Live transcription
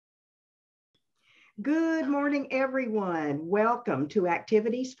Good morning, everyone. Welcome to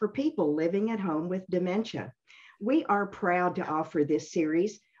Activities for People Living at Home with Dementia. We are proud to offer this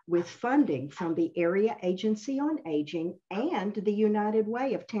series with funding from the Area Agency on Aging and the United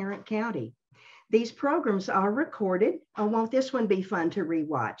Way of Tarrant County. These programs are recorded. Oh, won't this one be fun to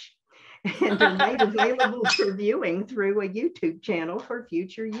rewatch? And are made available for viewing through a YouTube channel for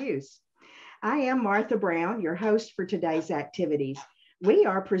future use. I am Martha Brown, your host for today's activities. We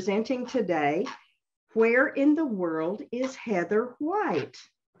are presenting today, Where in the World is Heather White?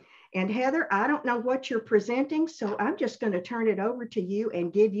 And Heather, I don't know what you're presenting, so I'm just going to turn it over to you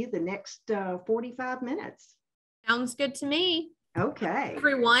and give you the next 45 minutes. Sounds good to me. Okay.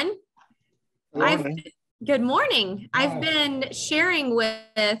 Everyone. Good morning. I've been sharing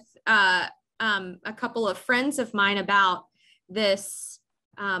with a couple of friends of mine about this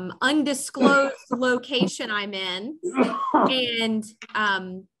undisclosed location I'm in. And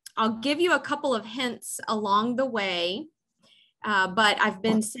I'll give you a couple of hints along the way. But I've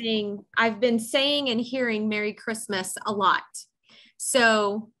been saying and hearing Merry Christmas a lot.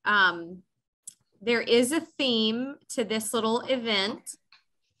 So there is a theme to this little event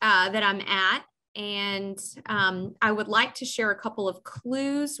that I'm at. And I would like to share a couple of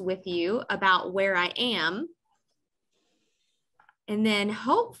clues with you about where I am. And then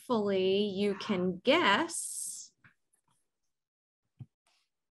hopefully you can guess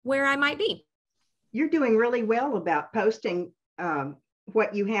where I might be. You're doing really well about posting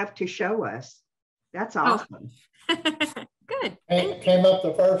what you have to show us. That's awesome. Oh. Good. It came up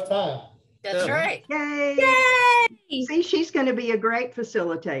the first time. That's right. Yay. Yay! See, she's going to be a great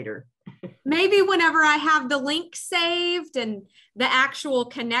facilitator. Maybe whenever I have the link saved and the actual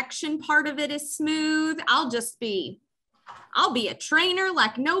connection part of it is smooth, I'll be a trainer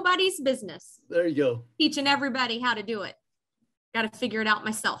like nobody's business. There you go. Teaching everybody how to do it. Got to figure it out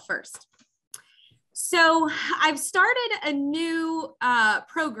myself first. So I've started a new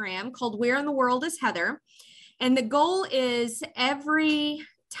program called Where in the World is Heather? And the goal is every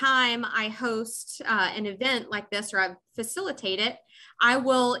time I host an event like this or I facilitate it, I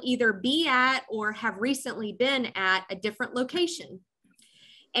will either be at or have recently been at a different location.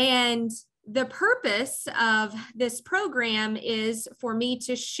 And the purpose of this program is for me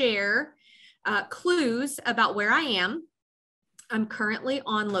to share clues about where I am. I'm currently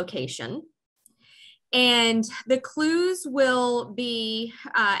on location. And the clues will be,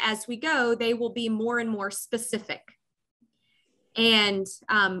 as we go, they will be more and more specific. And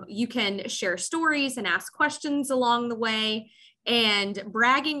you can share stories and ask questions along the way. And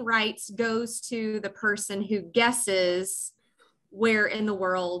bragging rights goes to the person who guesses where in the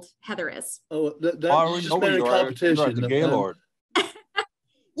world Heather is. Oh, that's just been a competition. You're at the Gaylord.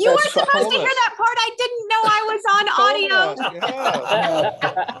 You were supposed to hear that part. I didn't know I was on audio.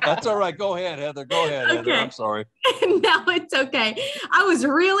 Yeah. That's all right. Go ahead, Heather. Go ahead, Okay. Heather. I'm sorry. No, it's okay. I was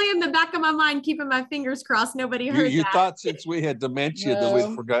really in the back of my mind, keeping my fingers crossed. Nobody heard You that. thought since we had dementia that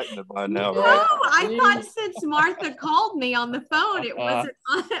we'd forgotten it by now, No, right? I thought since Martha called me on the phone, it wasn't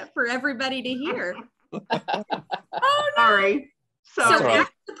on for everybody to hear. Oh, no. Sorry. So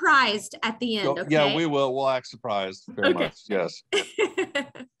act surprised at the end, okay? Yeah, we will. We'll act surprised very much. Yes.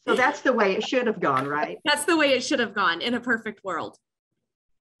 So that's the way it should have gone, right? That's the way it should have gone in a perfect world.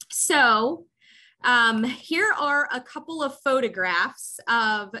 So here are a couple of photographs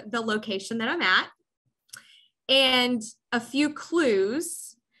of the location that I'm at. And a few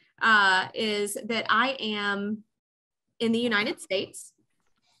clues is that I am in the United States.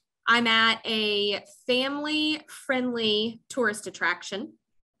 I'm at a family-friendly tourist attraction.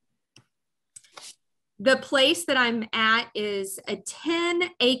 The place that I'm at is a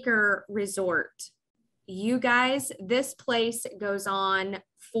 10-acre resort. You guys, this place goes on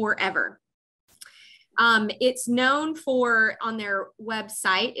forever. It's known for, on their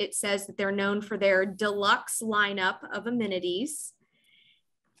website, it says that they're known for their deluxe lineup of amenities.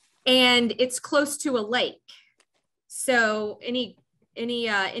 And it's close to a lake. So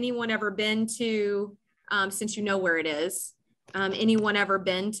anyone ever been to, since you know where it is, anyone ever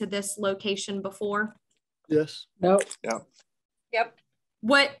been to this location before? Yes. No. Yeah. Yep.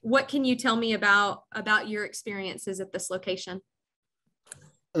 What can you tell me about your experiences at this location?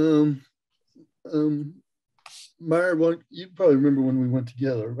 Myra, you probably remember when we went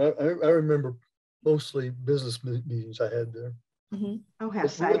together. I remember mostly business meetings I had there. Mm-hmm. Oh, how We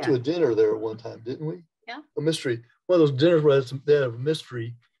sad. went to a dinner there one time, didn't we? Yeah. A mystery. One of those dinners where they had a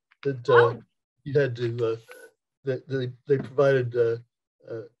mystery that you had to, that they provided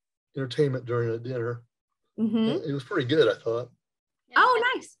entertainment during a dinner. Mm-hmm. It was pretty good, I thought. Oh,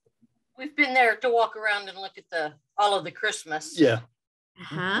 nice. We've been there to walk around and look at all of the Christmas. Yeah.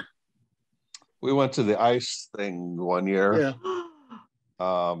 Uh-huh. We went to the ice thing one year.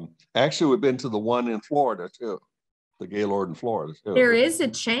 Yeah. Actually, we've been to the one in Florida too. The Gaylord in Florida too. There is a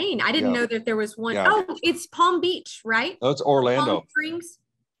chain. I didn't Yeah. know that there was one. Yeah. Oh, it's Palm Beach, right? No, it's Orlando. Palm Springs.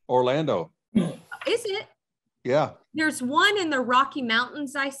 Orlando. Is it? Yeah. There's one in the Rocky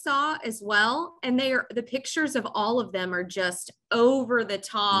Mountains I saw as well. And the pictures of all of them are just over the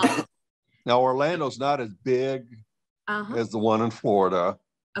top. Now, Orlando's not as big as the one in Florida.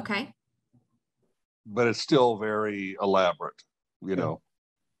 Okay. But it's still very elaborate, you know.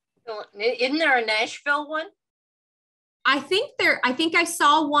 Isn't there a Nashville one? I think I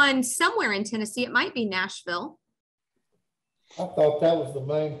saw one somewhere in Tennessee. It might be Nashville. I thought that was the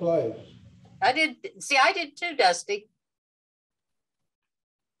main place. I did too, Dusty.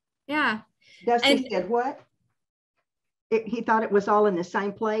 Yeah. Dusty said what? He thought it was all in the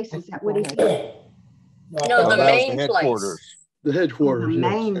same place. Is that what he said? No, the main headquarters. place. The headquarters. The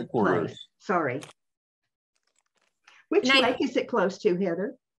main headquarters. place. Sorry. Which lake is it close to,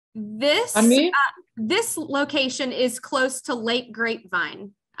 Heather? This location is close to Lake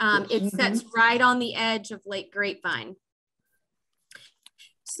Grapevine. It sits right on the edge of Lake Grapevine.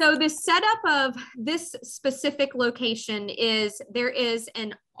 So the setup of this specific location is there is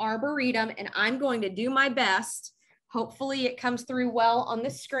an arboretum, and I'm going to do my best. Hopefully it comes through well on the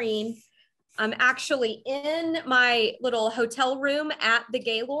screen. I'm actually in my little hotel room at the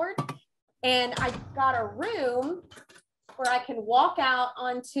Gaylord, and I got a room where I can walk out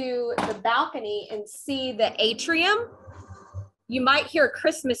onto the balcony and see the atrium. You might hear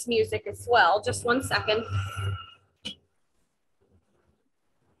Christmas music as well. Just one second.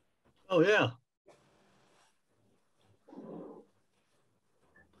 Oh, yeah.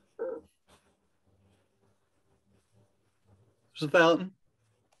 There's a fountain.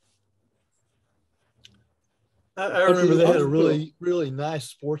 I remember they had a really, really nice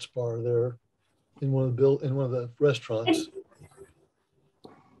sports bar there in one of the restaurants.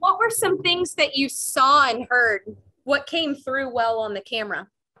 What were some things that you saw and heard? What came through well on the camera?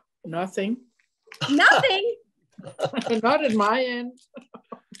 Nothing. Nothing. Not in my end.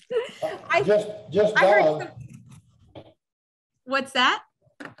 Just Don. What's that?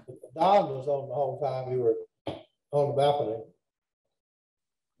 Don was on the whole time we were on the balcony.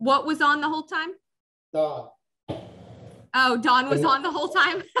 What was on the whole time? Don. Oh, Don was on the whole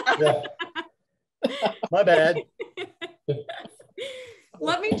time. Yeah. My bad.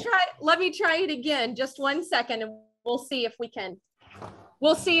 Let me try it again. Just one second, and we'll see if we can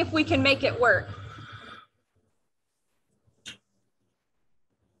make it work.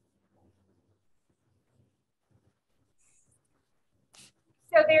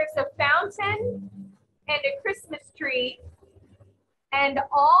 So there's a fountain and a Christmas tree, and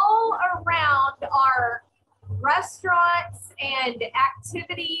all around are restaurants and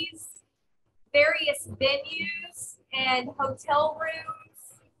activities, various venues and hotel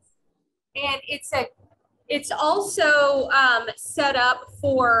rooms. And it's also set up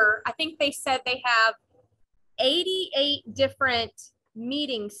for, I think they said they have 88 different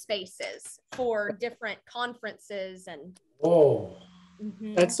meeting spaces for different conferences and. Whoa.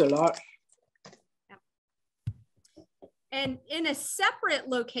 That's a lot. And in a separate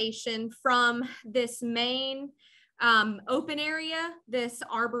location from this main open area, this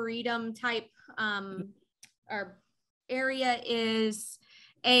arboretum type area is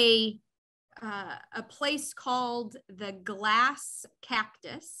a place called the Glass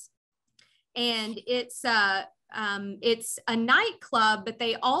Cactus, and it's a nightclub, but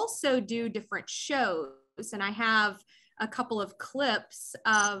they also do different shows. And I have a couple of clips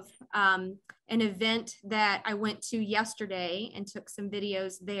of an event that I went to yesterday and took some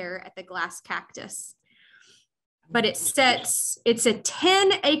videos there at the Glass Cactus. But it's a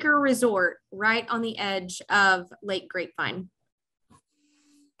 10-acre resort right on the edge of Lake Grapevine.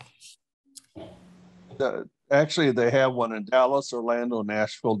 Actually, they have one in Dallas, Orlando,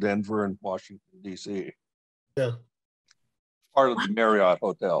 Nashville, Denver, and Washington, D.C. Yeah. Part of the Marriott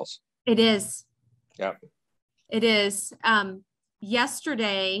hotels. It is. Yeah. It is.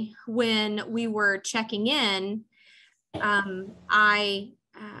 Yesterday, when we were checking in,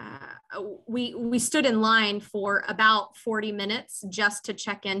 we stood in line for about 40 minutes just to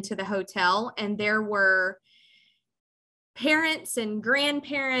check into the hotel, and there were parents and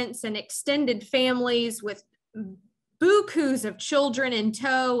grandparents and extended families with bukus of children in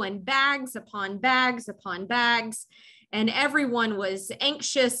tow and bags upon bags upon bags, and everyone was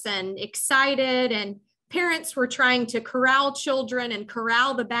anxious and excited, and parents were trying to corral children and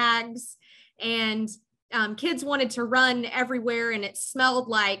corral the bags, and kids wanted to run everywhere, and it smelled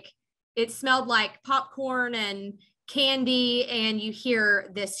like popcorn and candy, and you hear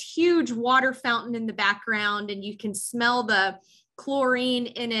this huge water fountain in the background, and you can smell the chlorine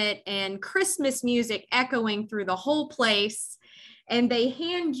in it, and Christmas music echoing through the whole place. And they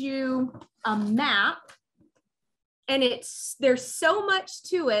hand you a map, and there's so much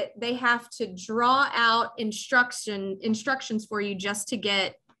to it. They have to draw out instructions for you just to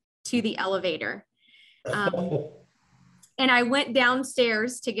get to the elevator. And I went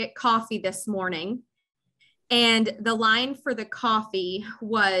downstairs to get coffee this morning, and the line for the coffee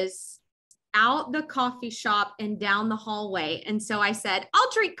was out the coffee shop and down the hallway. And so I said, I'll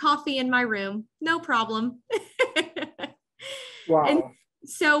drink coffee in my room, no problem. Wow. And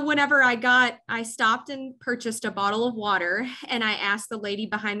so whenever I stopped and purchased a bottle of water, and I asked the lady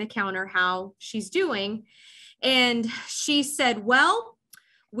behind the counter how she's doing. And she said, well,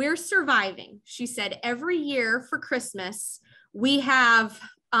 we're surviving. She said, every year for Christmas, we have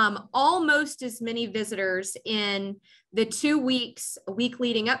almost as many visitors in the 2 weeks, a week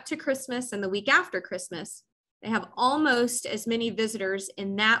leading up to Christmas and the week after Christmas. They have almost as many visitors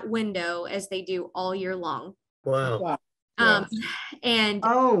in that window as they do all year long. Wow. And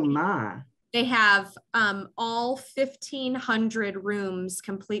oh my, they have all 1,500 rooms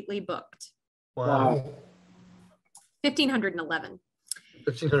completely booked. Wow. 1,511.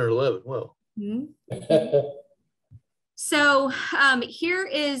 1,511. Wow. Mm-hmm. So here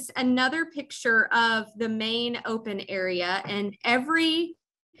is another picture of the main open area, and every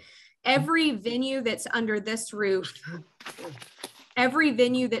venue that's under this roof,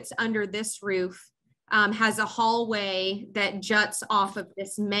 has a hallway that juts off of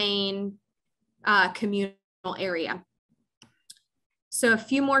this main communal area. So a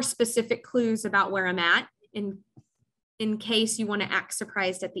few more specific clues about where I'm at in case you want to act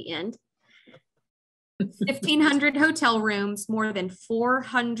surprised at the end. 1,500 hotel rooms, more than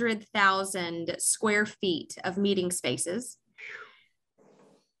 400,000 square feet of meeting spaces.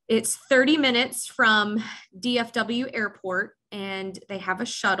 It's 30 minutes from DFW Airport, and they have a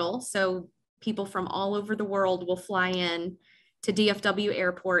shuttle. So people from all over the world will fly in to DFW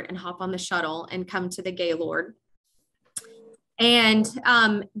Airport and hop on the shuttle and come to the Gaylord. And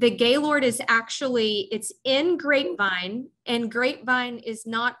the Gaylord is it's in Grapevine, and Grapevine is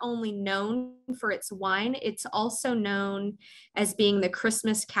not only known for its wine, it's also known as being the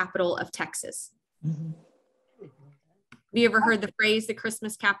Christmas capital of Texas. Mm-hmm. Have you ever heard the phrase, the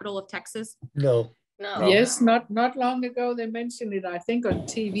Christmas capital of Texas? No. Yes, not long ago they mentioned it, I think on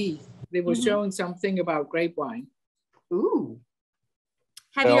TV. They were showing something about Grapevine. Ooh.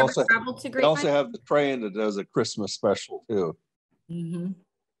 Have you ever traveled to Grapevine? They also have the train that does a Christmas special too. Mm-hmm.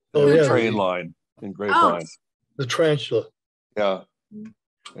 Oh, yeah. Train line in Grapevine. Oh, the tarantula. Yeah.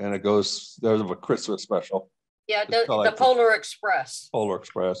 And there's a Christmas special. Yeah, the Polar Express. Polar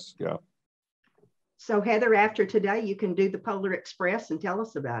Express, yeah. So Heather, after today, you can do the Polar Express and tell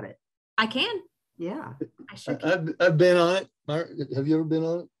us about it. I can. Yeah. I sure can. I've been on it. Have you ever been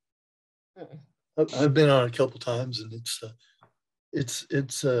on it? I've been on it a couple times, and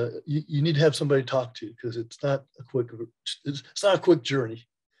you need to have somebody to talk to, because it's not a quick journey.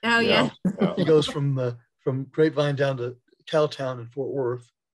 Oh yeah. He goes from Grapevine down to Cowtown in Fort Worth,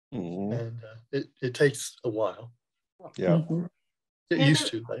 and it takes a while. Yeah. Mm-hmm. It used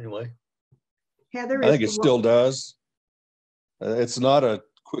to, anyway. Heather, I think it still does. It's not a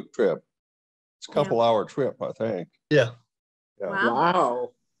quick trip. It's a couple hour trip, I think. Yeah.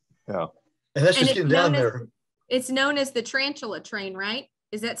 Wow. Yeah. And that's just getting down there. It's known as the Tarantula train, right?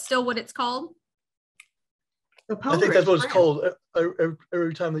 Is that still what it's called? I think that's what it's called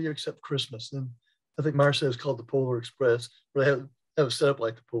every time of the year except Christmas. And I think Marcia is called the Polar Express, or they have it set up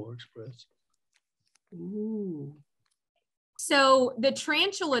like the Polar Express. Ooh. So the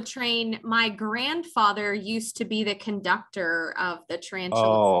Tarantula train, my grandfather used to be the conductor of the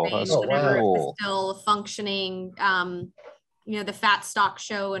Tarantula train whenever it was still functioning. The fat stock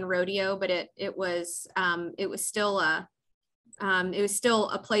show and rodeo, but it was still a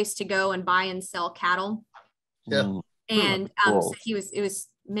place to go and buy and sell cattle. Yeah. And so it was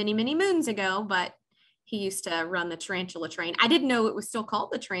many, many moons ago, but he used to run the Tarantula train. I didn't know it was still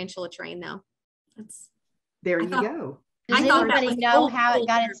called the Tarantula train though. There you go. Does anybody know how it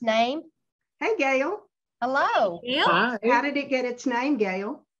got its name? Hey, Gail. Hello. Gail? Hi. How did it get its name,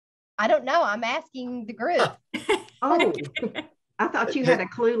 Gail? I don't know. I'm asking the group. Oh, I thought you had a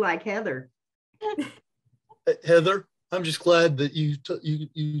clue like Heather. Heather, I'm just glad that you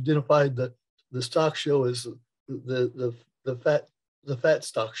identified the stock show as the fat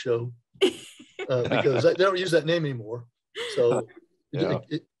stock show, because they don't use that name anymore. So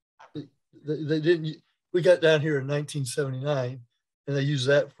they didn't. We got down here in 1979, and they used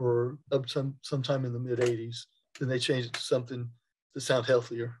that for sometime in the mid 80s. then they changed it to something to sound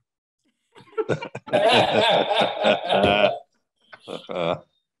healthier.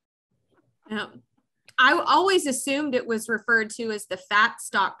 I always assumed it was referred to as the fat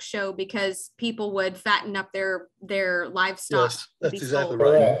stock show because people would fatten up their livestock. Yes, that's exactly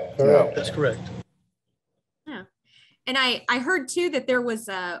sold. right. Correct. That's correct. Yeah. And I heard too that there was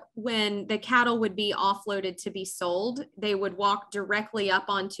when the cattle would be offloaded to be sold, they would walk directly up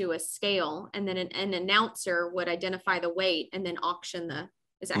onto a scale, and then an announcer would identify the weight and then auction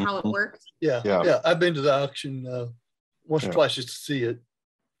is that how it worked? Yeah. I've been to the auction once or twice just to see it.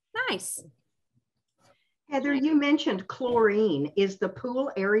 Nice. Heather, you mentioned chlorine. Is the pool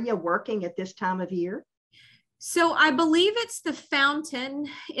area working at this time of year? So I believe it's the fountain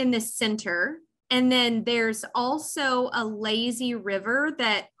in the center. And then there's also a lazy river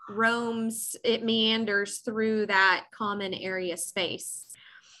that roams, it meanders through that common area space.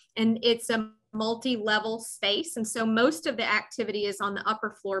 And it's a multi-level space. And so most of the activity is on the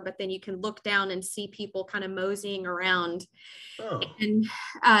upper floor, but then you can look down and see people kind of moseying around. Oh. And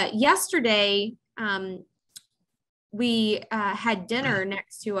yesterday, we had dinner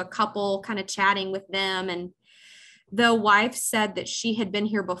next to a couple, kind of chatting with them, and the wife said that she had been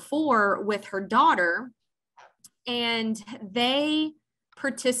here before with her daughter, and they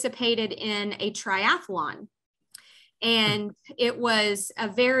participated in a triathlon. And it was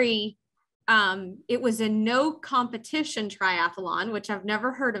it was a no competition triathlon, which I've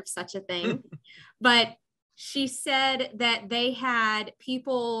never heard of such a thing. But she said that they had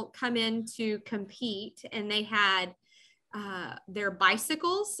people come in to compete, and they had their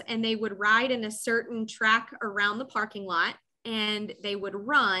bicycles, and they would ride in a certain track around the parking lot, and they would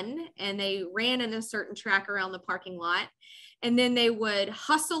run, and they ran in a certain track around the parking lot, and then they would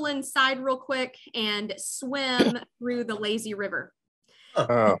hustle inside real quick and swim through the lazy river.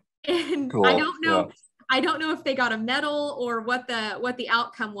 And cool. I don't know if they got a medal or what the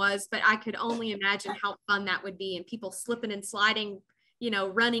outcome was, but I could only imagine how fun that would be, and people slipping and sliding,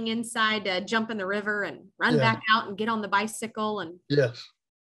 running inside to jump in the river and run back out and get on the bicycle. And yes.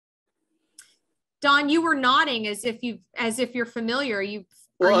 Don, you were nodding as if you're familiar. You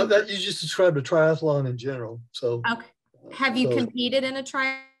just described a triathlon in general. So okay. Have you competed in a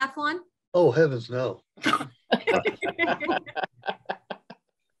triathlon? Oh, heavens no.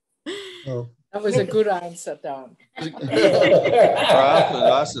 Oh. That was a good answer, Don. Triathlon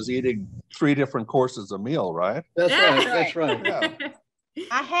us is eating 3 different courses a meal, right? That's right. That's right. Yeah.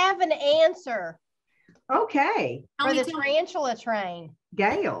 I have an answer. Okay. For the tarantula train.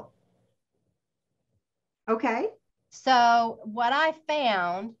 Gail. Okay. So what I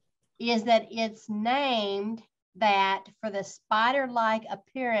found is that it's named that for the spider-like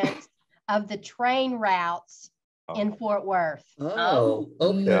appearance of the train routes in Fort Worth. Oh,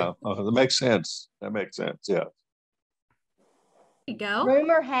 okay. Yeah, that makes sense. Yeah. There you go.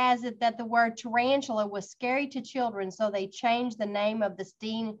 Rumor has it that the word tarantula was scary to children, so they changed the name of the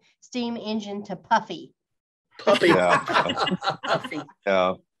steam engine to Puffy. Puffy. Yeah. Puffy.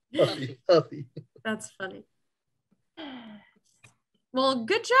 Yeah. Puffy. That's funny. Well,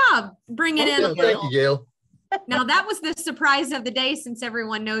 good job bringing in. Thank you, Gail. Now that was the surprise of the day, since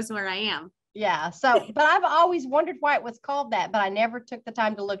everyone knows where I am. Yeah. So, but I've always wondered why it was called that, but I never took the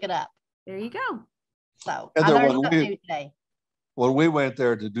time to look it up. There you go. So I learned something new today. When we went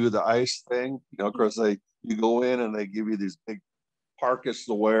there to do the ice thing, of course, you go in and they give you these big parkas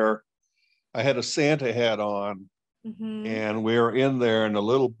to wear. I had a Santa hat on, and we were in there, and the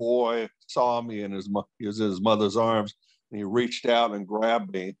little boy saw me, and he was in his mother's arms, and he reached out and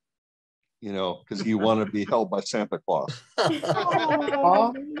grabbed me, because he wanted to be held by Santa Claus.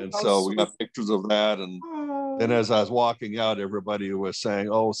 And so we got pictures of that. And then as I was walking out, everybody was saying,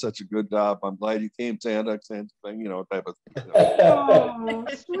 "Oh, such a good job. I'm glad you came, Santa thing, type of thing." Oh,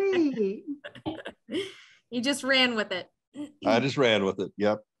 sweet. You just ran with it. I just ran with it.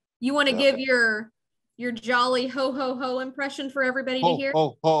 Yep. You want to give your jolly ho ho ho impression for everybody to hear?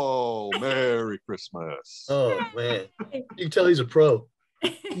 Ho ho, Merry Christmas. Oh man, you can tell he's a pro.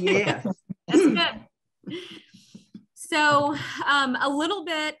 Yes. That's good. So a little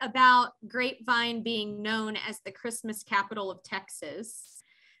bit about Grapevine being known as the Christmas capital of Texas.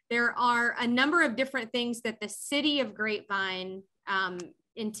 There are a number of different things that the city of Grapevine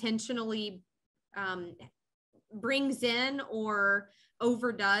intentionally brings in or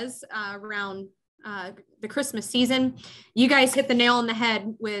overdoes around the Christmas season. You guys hit the nail on the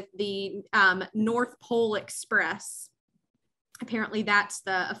head with the North Pole Express. Apparently that's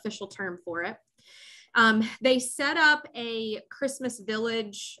the official term for it. They set up a Christmas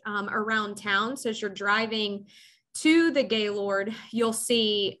village around town. So as you're driving to the Gaylord, you'll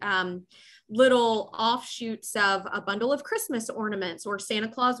see little offshoots of a bundle of Christmas ornaments or Santa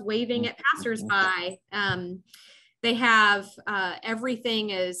Claus waving at passersby. They have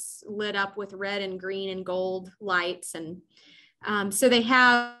everything is lit up with red and green and gold lights. And so they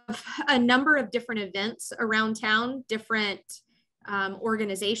have a number of different events around town. Different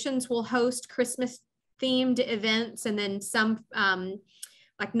organizations will host Christmas themed events, and then some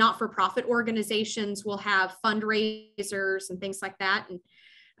like not-for-profit organizations will have fundraisers and things like that.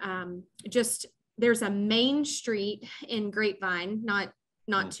 And just there's a main street in Grapevine,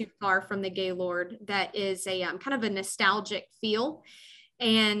 not too far from the Gaylord, that is a kind of a nostalgic feel.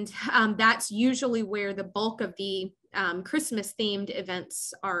 And that's usually where the bulk of the Christmas themed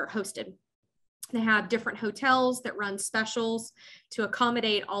events are hosted. They have different hotels that run specials to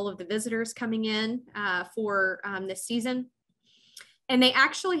accommodate all of the visitors coming in for this season. And they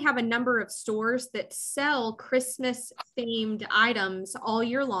actually have a number of stores that sell Christmas themed items all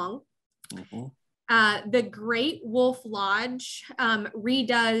year long. The Great Wolf Lodge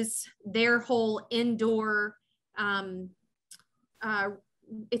redoes their whole indoor,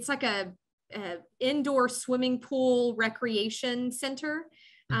 it's like a indoor swimming pool recreation center.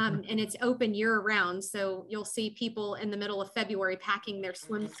 And it's open year round. So you'll see people in the middle of February packing their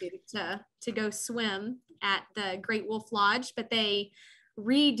swimsuit to go swim at the Great Wolf Lodge, but they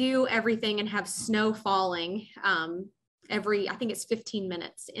redo everything and have snow falling I think it's 15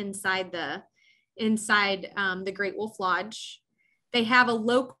 minutes inside the Great Wolf Lodge. They have a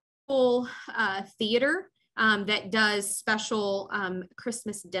local theater that does special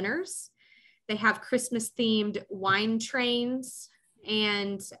Christmas dinners. They have Christmas themed wine trains.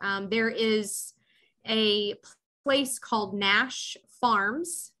 And there is a place called Nash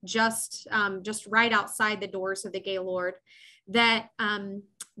Farms, just right outside the doors of the Gaylord, that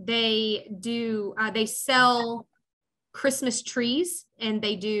they sell Christmas trees, and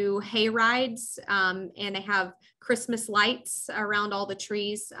they do hay rides, and they have Christmas lights around all the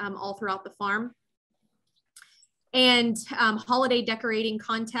trees all throughout the farm, and holiday decorating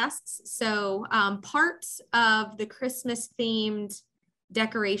contests. So parts of the Christmas themed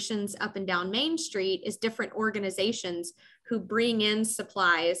decorations up and down Main Street is different organizations who bring in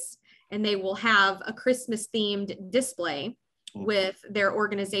supplies, and they will have a Christmas themed display with their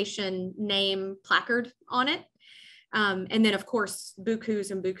organization name placard on it. And then of course,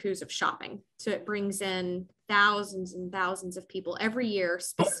 bukus and bukus of shopping. So it brings in thousands and thousands of people every year,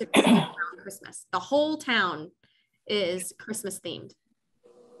 specifically around Christmas. The whole town is Christmas themed.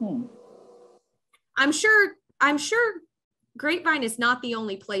 I'm sure Grapevine is not the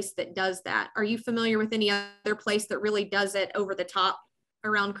only place that does that. Are you familiar with any other place that really does it over the top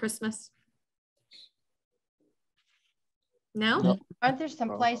around Christmas? No? Aren't there some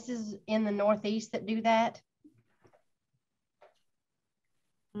places in the Northeast that do that?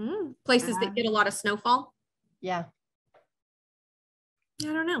 Places that get a lot of snowfall? Yeah. I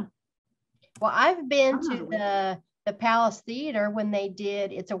don't know. Well, I've been to the Palace Theater when they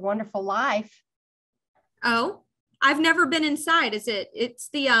did It's a Wonderful Life. Oh, I've never been inside. Is it? It's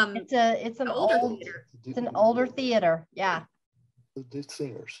the it's an older theater. It's an older theater. Yeah. The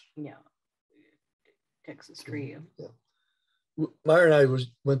singers. Yeah. Texas Trio. Yeah. Myra and I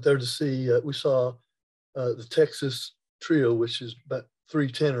went there to see. We saw the Texas Trio, which is about 3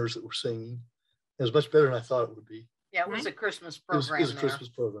 tenors that were singing. It was much better than I thought it would be. Yeah, it was a Christmas program. It was a Christmas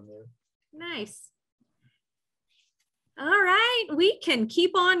program there. Nice. All right, we can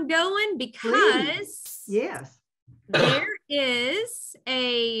keep on going because yes, there is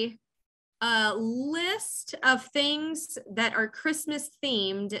a list of things that are Christmas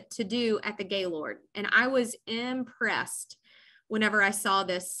themed to do at the Gaylord, and I was impressed whenever I saw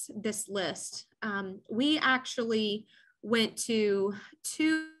this list. We actually went to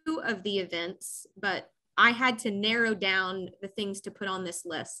 2 of the events, but I had to narrow down the things to put on this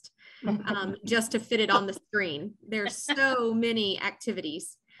list just to fit it on the screen. There's so many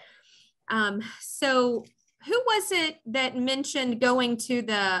activities. So who was it that mentioned going to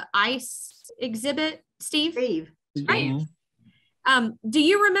the ice exhibit, Steve? Steve. Right. Do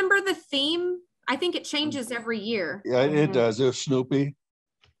you remember the theme? I think it changes every year. Yeah, it does. It was Snoopy.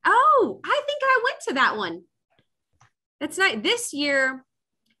 Oh, I think I went to that one. That's nice. This year,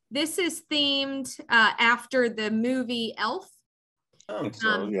 this is themed after the movie Elf. Oh,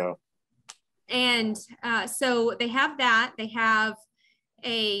 so, yeah. And so they have that. They have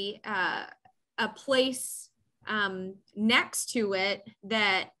a place next to it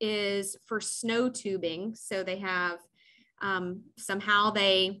that is for snow tubing. So they have somehow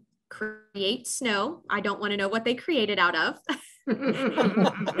they create snow. I don't want to know what they create it out of.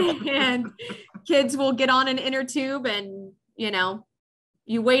 And kids will get on an inner tube and,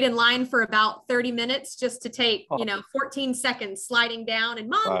 you wait in line for about 30 minutes just to take, 14 seconds sliding down and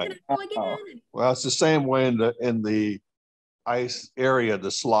mom, can I go again? Well, it's the same way in the ice area,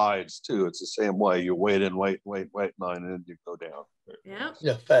 the slides too. It's the same way. You wait in, wait line, and then you go down.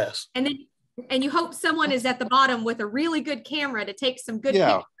 Yeah, fast. And you hope someone is at the bottom with a really good camera to take some good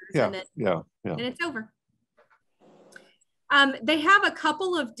pictures. And it's over. They have a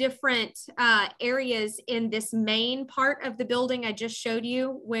couple of different areas in this main part of the building I just showed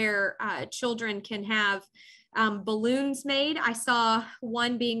you where children can have balloons made. I saw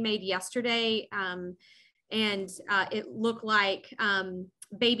one being made yesterday, and it looked like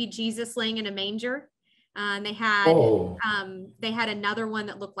baby Jesus laying in a manger. And they had another one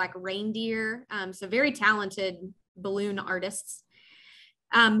that looked like reindeer. So very talented balloon artists.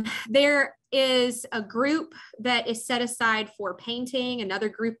 There is a group that is set aside for painting, another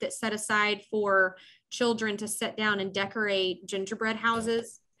group that's set aside for children to sit down and decorate gingerbread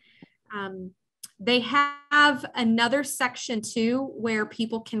houses. They have another section too where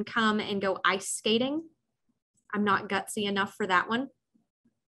people can come and go ice skating. I'm not gutsy enough for that one.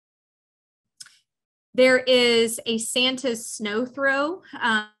 There is a Santa's snow throw.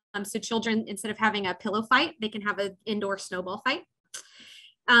 So children, instead of having a pillow fight, they can have an indoor snowball fight.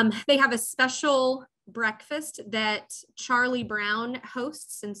 They have a special breakfast that Charlie Brown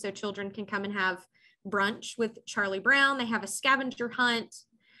hosts. And so children can come and have brunch with Charlie Brown. They have a scavenger hunt,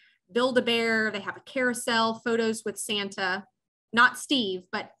 Build-A-Bear. They have a carousel, photos with Santa, not Steve,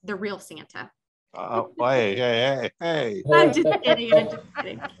 but the real Santa. Hey. I'm just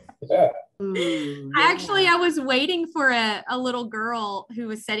kidding. Actually, I was waiting for a little girl who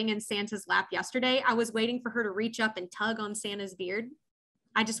was sitting in Santa's lap yesterday. I was waiting for her to reach up and tug on Santa's beard.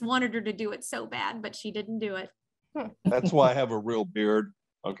 I just wanted her to do it so bad, but she didn't do it. That's why I have a real beard.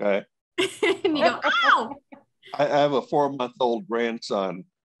 Okay. And you go, ow! I have a 4-month-old grandson,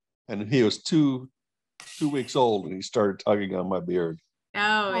 and he was two weeks old, and he started tugging on my beard.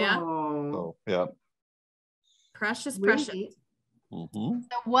 Oh, yeah. Oh, yeah. Precious. So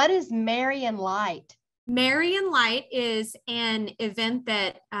what is Mary and Light? Mary and Light is an event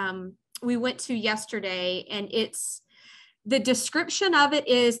that we went to yesterday, and the description of it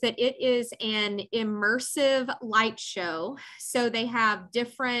is that it is an immersive light show. So they have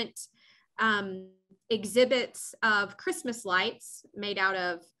different exhibits of Christmas lights made out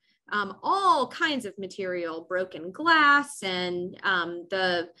of all kinds of material, broken glass, and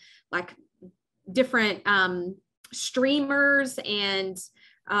the different streamers and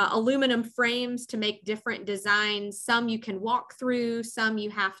aluminum frames to make different designs. Some you can walk through, some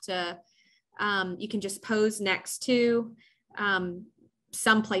you have to, you can just pose next to.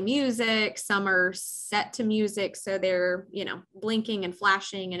 Some play music, some are set to music. So they're, blinking and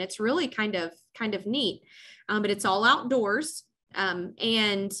flashing, and it's really kind of neat. But it's all outdoors.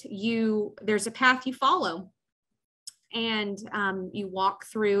 And there's a path you follow, and you walk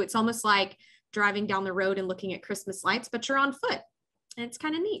through. It's almost like driving down the road and looking at Christmas lights, but you're on foot, and it's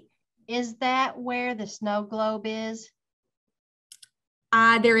kind of neat. Is that where the snow globe is?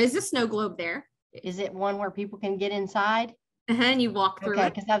 There is a snow globe there. Is it one where people can get inside? And you walk through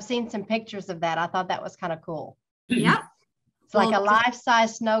it. Because I've seen some pictures of that. I thought that was kind of cool. Yep. It's like a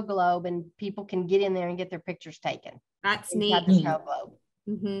life-size snow globe, and people can get in there and get their pictures taken. That's neat. The snow globe.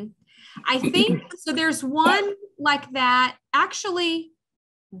 Mm-hmm. I think so. There's one like that. Actually,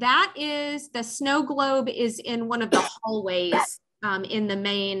 that is the snow globe is in one of the hallways in the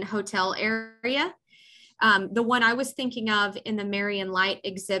main hotel area. The one I was thinking of in the Mary and Light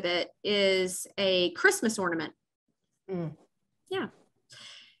exhibit is a Christmas ornament. Yeah.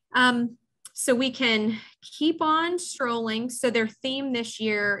 So we can keep on strolling. So their theme this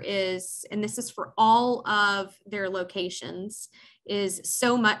year is, and this is for all of their locations, is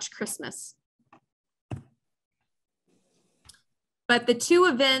So Much Christmas. But the two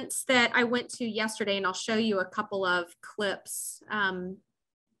events that I went to yesterday, and I'll show you a couple of clips,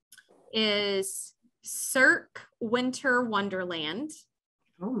 is Cirque Winter Wonderland.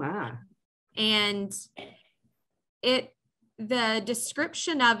 Oh my. And the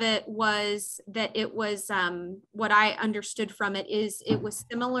description of it was that it was, what I understood from it is it was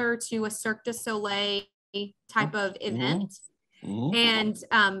similar to a Cirque du Soleil type of event, and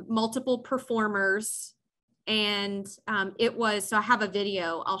multiple performers. And it was, so I have a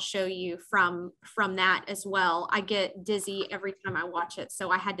video I'll show you from that as well. I get dizzy every time I watch it,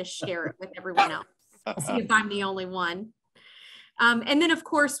 so I had to share it with everyone else. See if I'm the only one. And then, of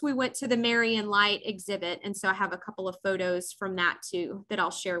course, we went to the Mary and Light exhibit. And so I have a couple of photos from that too that I'll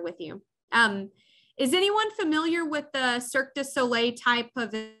share with you. Is anyone familiar with the Cirque du Soleil type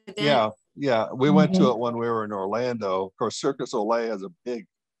of event? Yeah. We went to it when we were in Orlando. Of course, Cirque du Soleil has a big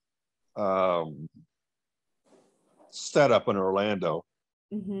setup in Orlando.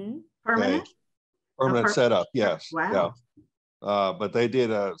 Permanent? Permanent setup, yes. Wow. Yeah. But they did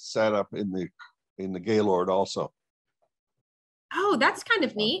a setup in the Gaylord also. Oh, that's kind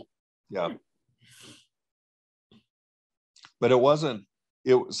of neat. Yeah. But it wasn't,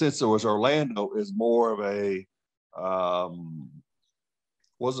 since it was Orlando, is more of a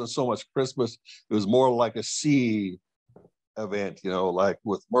wasn't so much Christmas. It was more like a sea event, like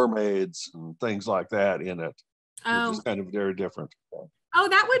with mermaids and things like that in it. Which is kind of very different. Oh,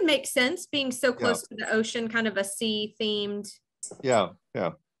 that would make sense, being so close to the ocean, kind of a sea themed. Yeah.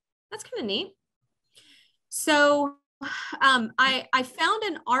 That's kind of neat. So I found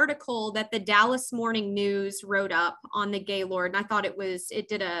an article that the Dallas Morning News wrote up on the Gaylord, and I thought it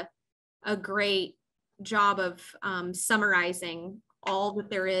did a great job of summarizing all that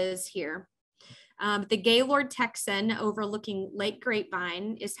there is here. The Gaylord Texan, overlooking Lake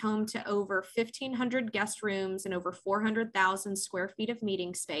Grapevine, is home to over 1,500 guest rooms and over 400,000 square feet of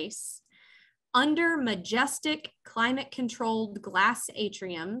meeting space. Under majestic, climate-controlled glass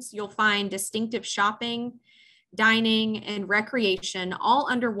atriums, you'll find distinctive shopping, dining, and recreation all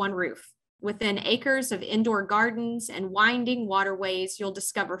under one roof. Within acres of indoor gardens and winding waterways, you'll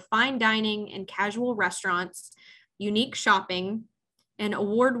discover fine dining and casual restaurants, unique shopping, an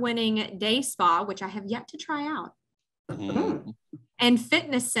award-winning day spa, which I have yet to try out, and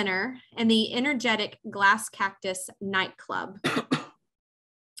fitness center, and the energetic Glass Cactus nightclub,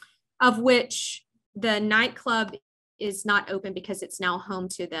 of which the nightclub is not open because it's now home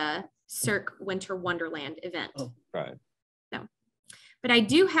to the Cirque Winter Wonderland event. Oh, right. So, but I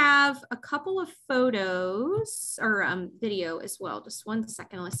do have a couple of photos or video as well. Just one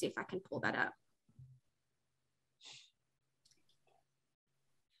second. Let's see if I can pull that up.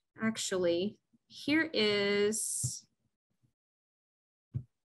 Actually, here is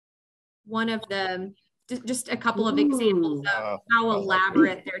one of the, just a couple of examples of how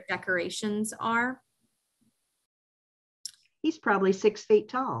elaborate their decorations are. He's probably 6 feet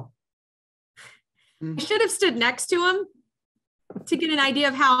tall. I should have stood next to him to get an idea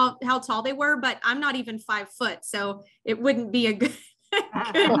of how tall they were, but I'm not even 5 foot, so it wouldn't be a good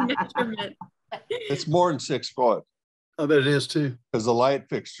measurement. It's more than 6 foot. I bet it is too. Because the light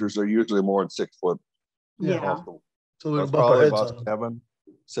fixtures are usually more than 6 foot. Yeah. So it's probably about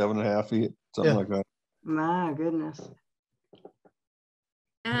 7.5 feet, something like that. My goodness.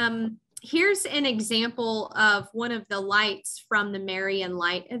 Here's an example of one of the lights from the Marian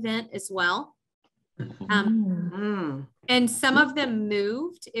Light event as well. And some of them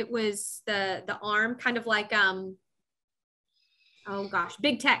moved. It was the arm, kind of like oh gosh,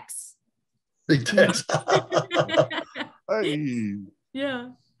 Big Tex. Big Tex. Hey. Yeah.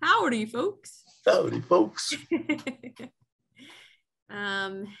 Howdy, folks. Howdy, folks.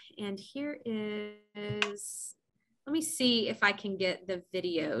 And here is, let me see if I can get the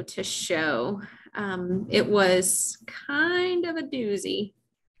video to show. It was kind of a doozy.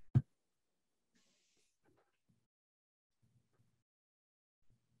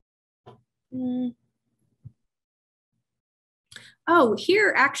 Oh,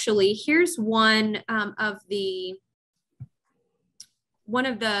 here's one of the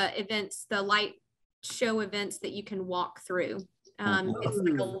events, the light show events that you can walk through. It's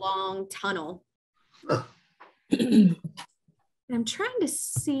like a long tunnel. I'm trying to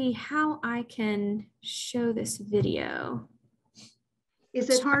see how I can show this video. Is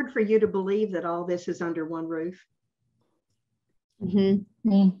it hard for you to believe that all this is under one roof?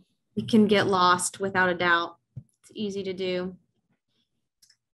 You can get lost without a doubt. It's easy to do.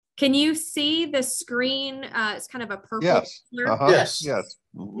 Can you see the screen? It's kind of a purple. Yes. Yes. Yes.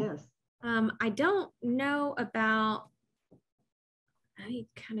 I don't know about, I need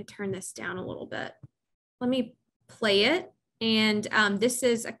to kind of turn this down a little bit. Let me play it. And this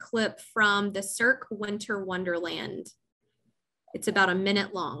is a clip from the Cirque Winter Wonderland. It's about a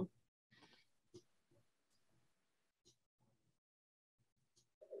minute long.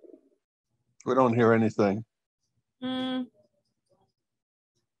 We don't hear anything.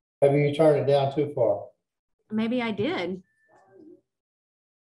 Maybe you turned it down too far. Maybe I did.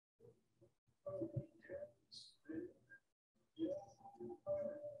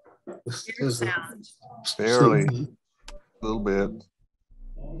 Here's sound. Barely. A little bit.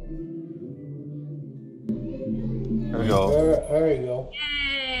 There you go. There you go.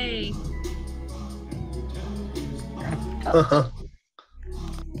 Yay.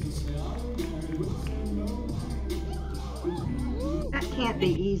 That can't be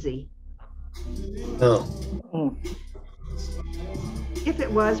easy. No. Oh. If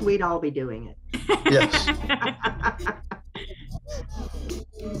it was, we'd all be doing it. Yes.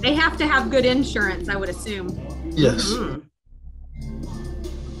 They have to have good insurance, I would assume. Yes. Mhm.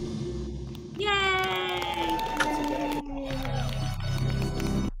 Yay!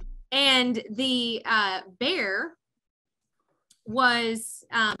 And the bear was,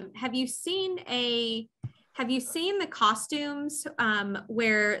 have you seen the costumes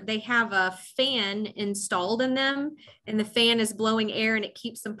where they have a fan installed in them and the fan is blowing air and it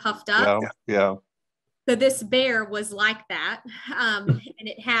keeps them puffed up? Yeah. So this bear was like that, and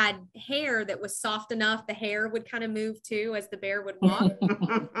it had hair that was soft enough. The hair would kind of move too as the bear would walk.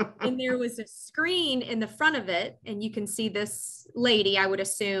 And there was a screen in the front of it, and you can see this lady, I would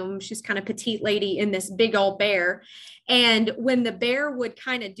assume she's kind of petite lady in this big old bear. And when the bear would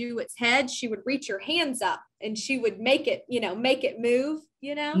kind of do its head, she would reach her hands up and she would make it move,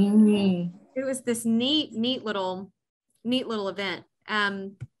 Mm. It was this neat little event.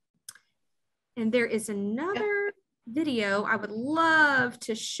 And there is another video I would love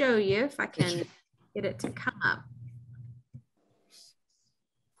to show you if I can get it to come up.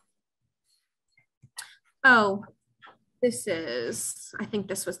 Oh, I think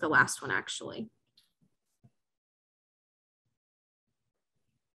this was the last one actually.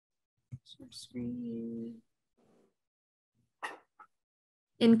 Share screen.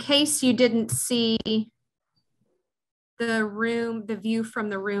 In case you didn't see the view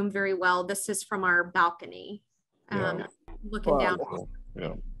from the room very well, this is from our balcony. Looking down.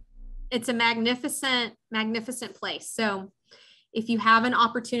 Yeah. It's a magnificent place. So if you have an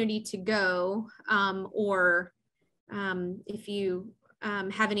opportunity to go, or if you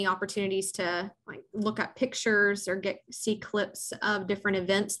have any opportunities to like look at pictures or see clips of different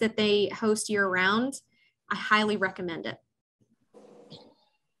events that they host year round, I highly recommend it.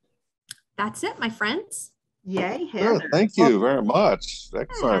 That's it, my friends. Yay, Heather. Good. Thank you very much.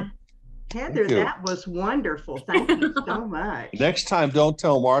 Excellent. Heather, that was wonderful. Thank you so much. Next time, don't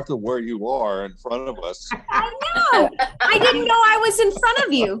tell Martha where you are in front of us. I know. I didn't know I was in front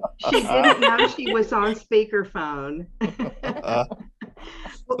of you. She didn't know she was on speakerphone.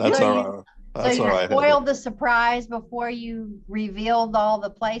 That's all right. That's So all you right. spoiled the surprise before you revealed all the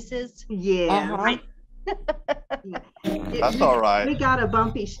places? Yeah. That's all right. We got a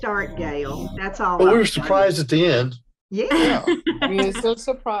bumpy start, Gail. That's all. But we were surprised at the end. Yeah. We are still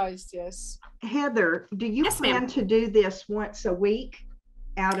surprised, yes. Heather, do you plan to do this once a week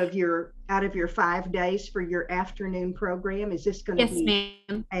out of your 5 days for your afternoon program? Is this going to be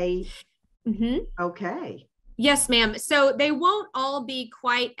okay? Yes, ma'am. So they won't all be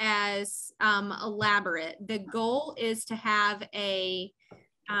quite as elaborate. The goal is to have a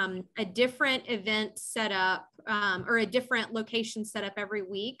different event set up or a different location set up every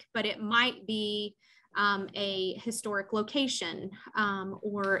week, but it might be a historic location,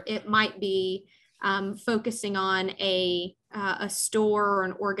 or it might be focusing on a store or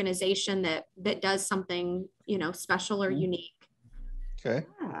an organization that does something special or unique. Okay.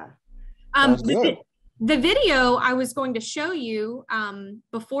 The video I was going to show you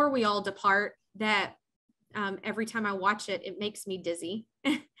before we all depart, that every time I watch it, it makes me dizzy.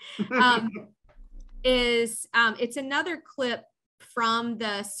 It's another clip from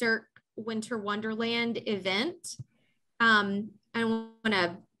the Cirque Winter Wonderland event. I want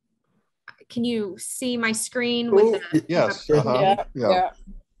to. Can you see my screen with the? Yes. Yeah.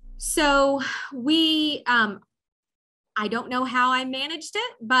 So we, I don't know how I managed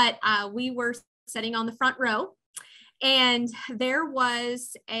it, but we were sitting on the front row, and there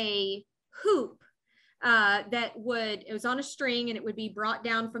was a hoop it was on a string, and it would be brought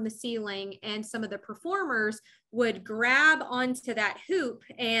down from the ceiling, and some of the performers would grab onto that hoop,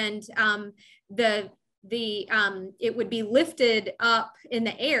 and it would be lifted up in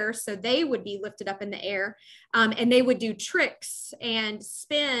the air. So they would be lifted up in the air, and they would do tricks and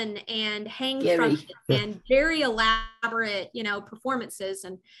spin and hang from it, and very elaborate, performances.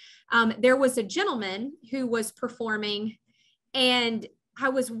 And there was a gentleman who was performing, and I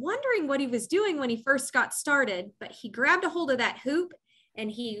was wondering what he was doing when he first got started, but he grabbed a hold of that hoop,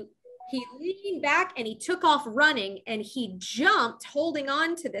 and he leaned back, and he took off running, and he jumped holding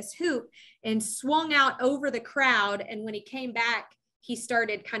on to this hoop and swung out over the crowd. And when he came back, he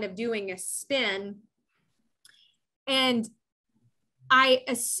started kind of doing a spin. And I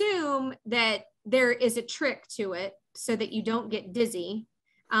assume that there is a trick to it so that you don't get dizzy.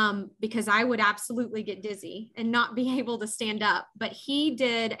 Because I would absolutely get dizzy and not be able to stand up, but he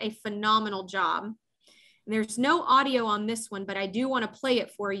did a phenomenal job. And there's no audio on this one, but I do want to play it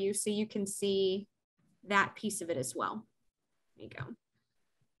for you so you can see that piece of it as well. There you go.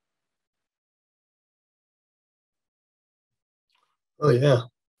 Oh, yeah.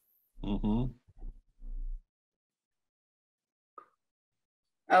 Mm-hmm.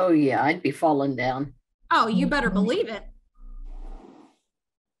 Oh, yeah, I'd be falling down. Oh, you better believe it.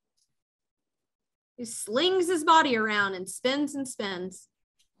 He slings his body around and spins and spins.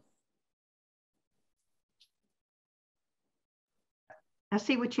 I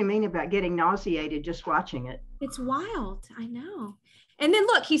see what you mean about getting nauseated just watching it. It's wild. I know. And then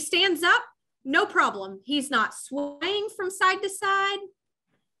look, he stands up, no problem. He's not swaying from side to side.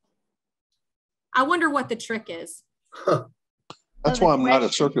 I wonder what the trick is. That's why I'm not a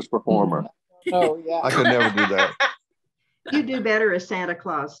circus performer. Oh, yeah. I could never do that. You do better as Santa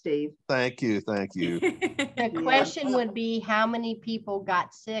Claus, Steve. Thank you. Thank you. The question would be how many people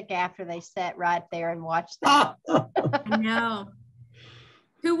got sick after they sat right there and watched that? I know.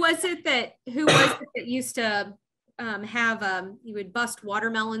 Who was it that used to have you would bust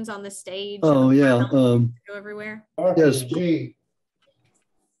watermelons on the stage? Oh, yeah. Go everywhere. Yes.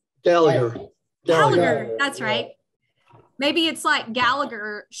 Gallagher. Gallagher, that's right. Maybe it's like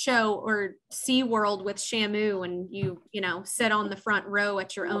Gallagher show or SeaWorld with Shamu, and you sit on the front row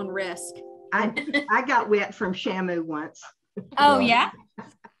at your own risk. I got wet from Shamu once. Oh, yeah?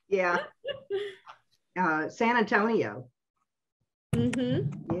 Yeah. San Antonio.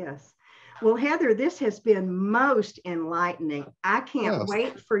 Mm-hmm. Yes. Well, Heather, this has been most enlightening. I can't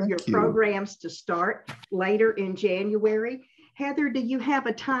wait for your programs to start later in January. Heather, do you have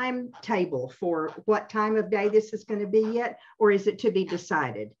a timetable for what time of day this is going to be yet, or is it to be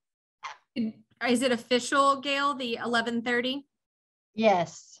decided? Is it official, Gail, the 11:30?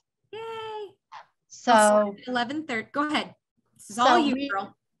 Yes. Yay. So 11:30. Go ahead. This is all you,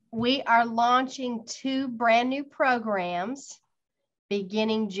 girl. We are launching 2 brand new programs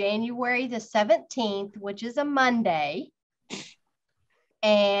beginning January the 17th, which is a Monday.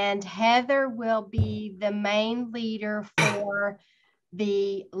 And Heather will be the main leader for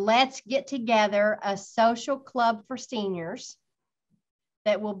the Let's Get Together, a social club for seniors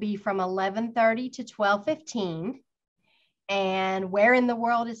that will be from 11:30 to 12:15. And Where in the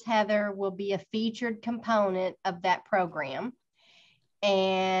World is Heather will be a featured component of that program.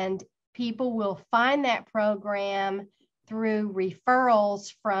 And people will find that program through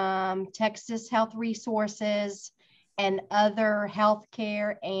referrals from Texas Health Resources and other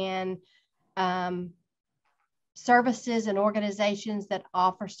healthcare and services and organizations that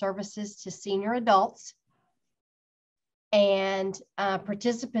offer services to senior adults. And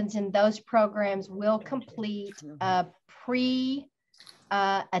participants in those programs will complete a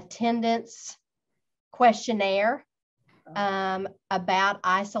pre-attendance questionnaire about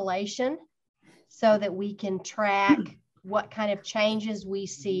isolation so that we can track what kind of changes we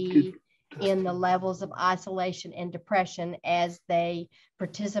see in the levels of isolation and depression as they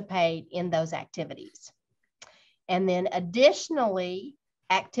participate in those activities. And then additionally,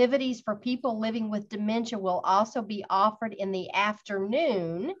 activities for people living with dementia will also be offered in the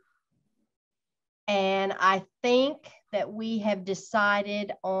afternoon. And I think that we have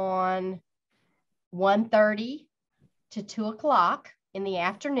decided on 1:30 to 2 o'clock in the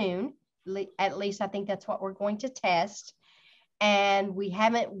afternoon. At least I think that's what we're going to test. And we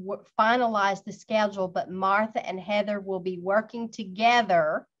haven't finalized the schedule, but Martha and Heather will be working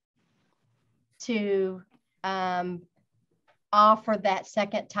together to offer that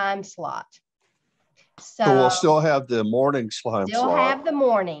second time slot. So we'll still have the morning time still slot. have the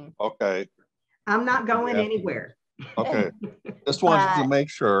morning. Okay. I'm not going anywhere. Okay. Just wanted to make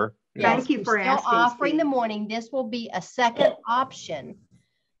sure. Thank you for asking. Still offering Steve. the morning. This will be a second option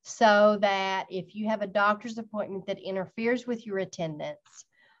so that if you have a doctor's appointment that interferes with your attendance,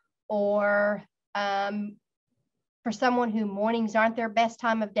 or for someone who mornings aren't their best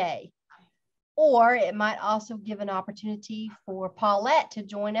time of day, or it might also give an opportunity for Paulette to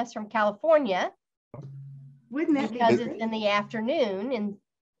join us from California. Wouldn't that because be it's in the afternoon, and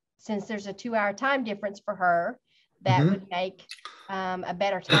since there's a 2-hour time difference for her, that would make a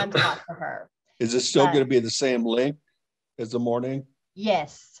better time slot for her. Is it still going to be the same link as the morning?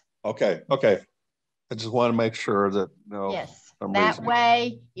 Yes. Okay. Okay. I just want to make sure that Yes. That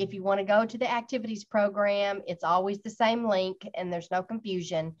way, if you want to go to the activities program, it's always the same link and there's no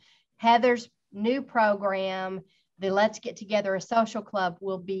confusion. Heather's new program, the Let's Get Together a Social Club,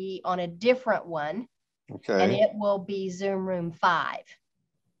 will be on a different one. Okay. And it will be Zoom Room 5.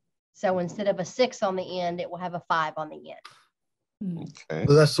 So instead of a 6 on the end, it will have a 5 on the end. Okay.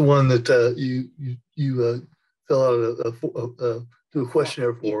 So that's the one that you fill out do a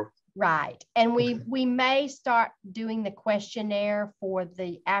questionnaire for. Right. And we may start doing the questionnaire for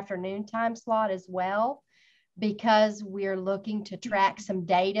the afternoon time slot as well, because we're looking to track some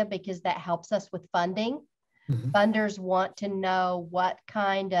data, because that helps us with funding. Funders want to know what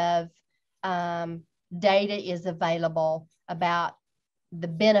kind of data is available about the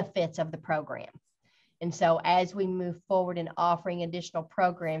benefits of the program. And so as we move forward in offering additional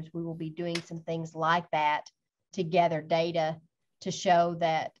programs, we will be doing some things like that to gather data to show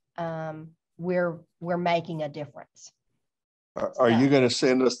that we're making a difference. Are you going to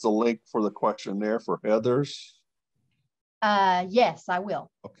send us the link for the questionnaire for Heather's? Yes, I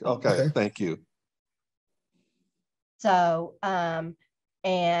will. Okay. Thank you. So,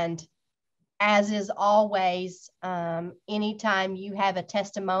 and as is always, anytime you have a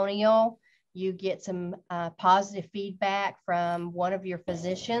testimonial, you get some positive feedback from one of your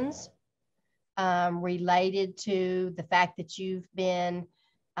physicians related to the fact that you've been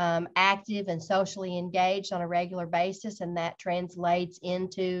active and socially engaged on a regular basis, and that translates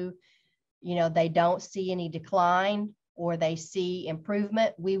into, you know, they don't see any decline or they see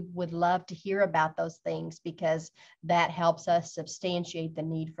improvement. We would love to hear about those things because that helps us substantiate the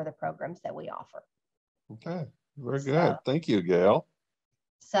need for the programs that we offer. Okay, very good. Thank you, Gail.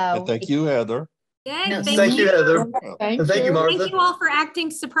 So and thank you, Heather. Yeah, Yes, Thank you, Heather. Thank And thank you, Martha. Thank you all for acting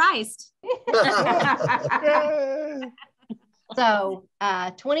surprised. So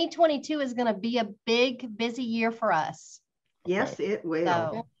 2022 is going to be a big, busy year for us. Yes, it will.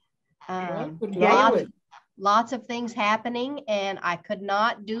 So Well, good luck. lots of things happening, and I could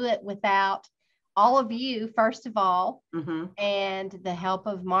not do it without all of you, first of all, and the help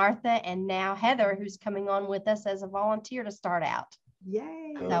of Martha and now Heather, who's coming on with us as a volunteer to start out.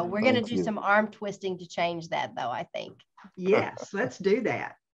 Yay. So we're going to do some arm twisting to change that, though, I think. Yes, let's do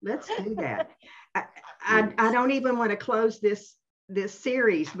that. Let's do that. I don't even want to close this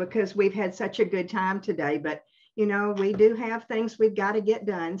series because we've had such a good time today, but you know, we do have things we've got to get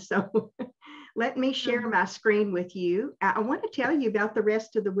done. So let me share my screen with you. I want to tell you about the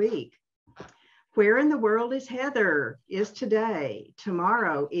rest of the week. Where in the World is Heather is today.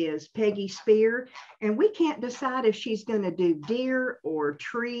 Tomorrow is Peggy Spear, and we can't decide if she's going to do deer or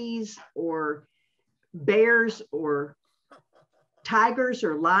trees or bears or tigers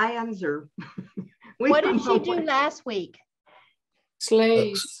or lions or what did she do last week?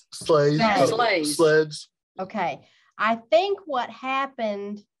 Sleighs. Sleds. Okay. I think what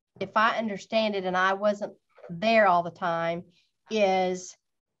happened, if I understand it, and I wasn't there all the time, is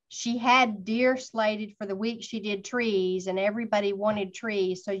she had deer slated for the week she did trees, and everybody wanted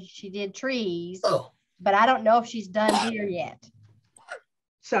trees, so she did trees. Oh. But I don't know if she's done deer yet.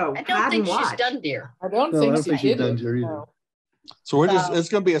 So I don't think she's done deer. I don't think she done did. deer either. No. So we're just, it's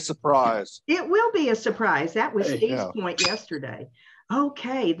going to be a surprise. It will be a surprise. That was Hey, Steve's point yesterday.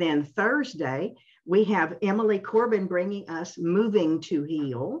 Okay, then Thursday, we have Emily Corbin bringing us Moving to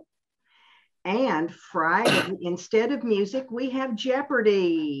Heal. And Friday, instead of music, we have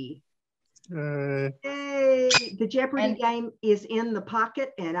Jeopardy. Yay! The Jeopardy game is in the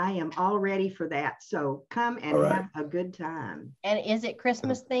pocket, and I am all ready for that. So come and have a good time. And is it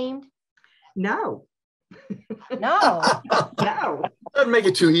Christmas themed? No. No. No. That'd make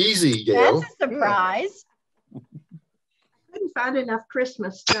it too easy, Gail. That's a surprise. I couldn't find enough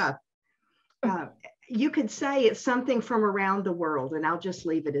Christmas stuff. You could say it's something from around the world, and I'll just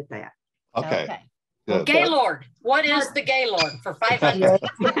leave it at that. Okay. Good. Gaylord. What is the Gaylord for 500?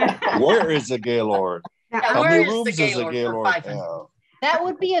 Where is the Gaylord? Now, Now, How where many is the rooms does the Gaylord for Gaylord 500? have? That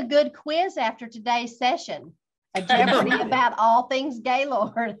would be a good quiz after today's session. A Jeopardy about all things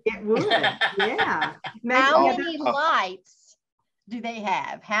Gaylord. it would, yeah. Maybe How the other- many lights do they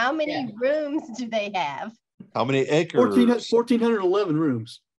have? How many rooms do they have? How many acres? 1,411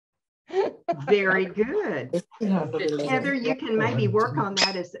 rooms. Very good. Heather, you can maybe work on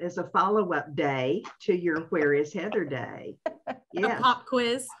that as a follow-up day to your Where is Heather Day. A Yes, pop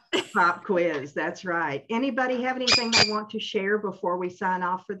quiz. pop quiz, that's right. Anybody have anything they want to share before we sign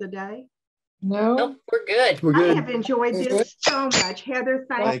off for the day? No. Nope, we're good. We're I good. have enjoyed this so much. Heather,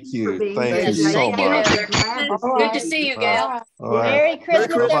 thank you for being Thank here you so today. much. We're glad to All see Good to see you, Gail. All right. Merry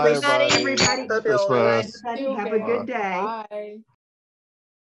Christmas, Christmas, everybody. Everybody, Happy Christmas. everybody have a good day. Bye.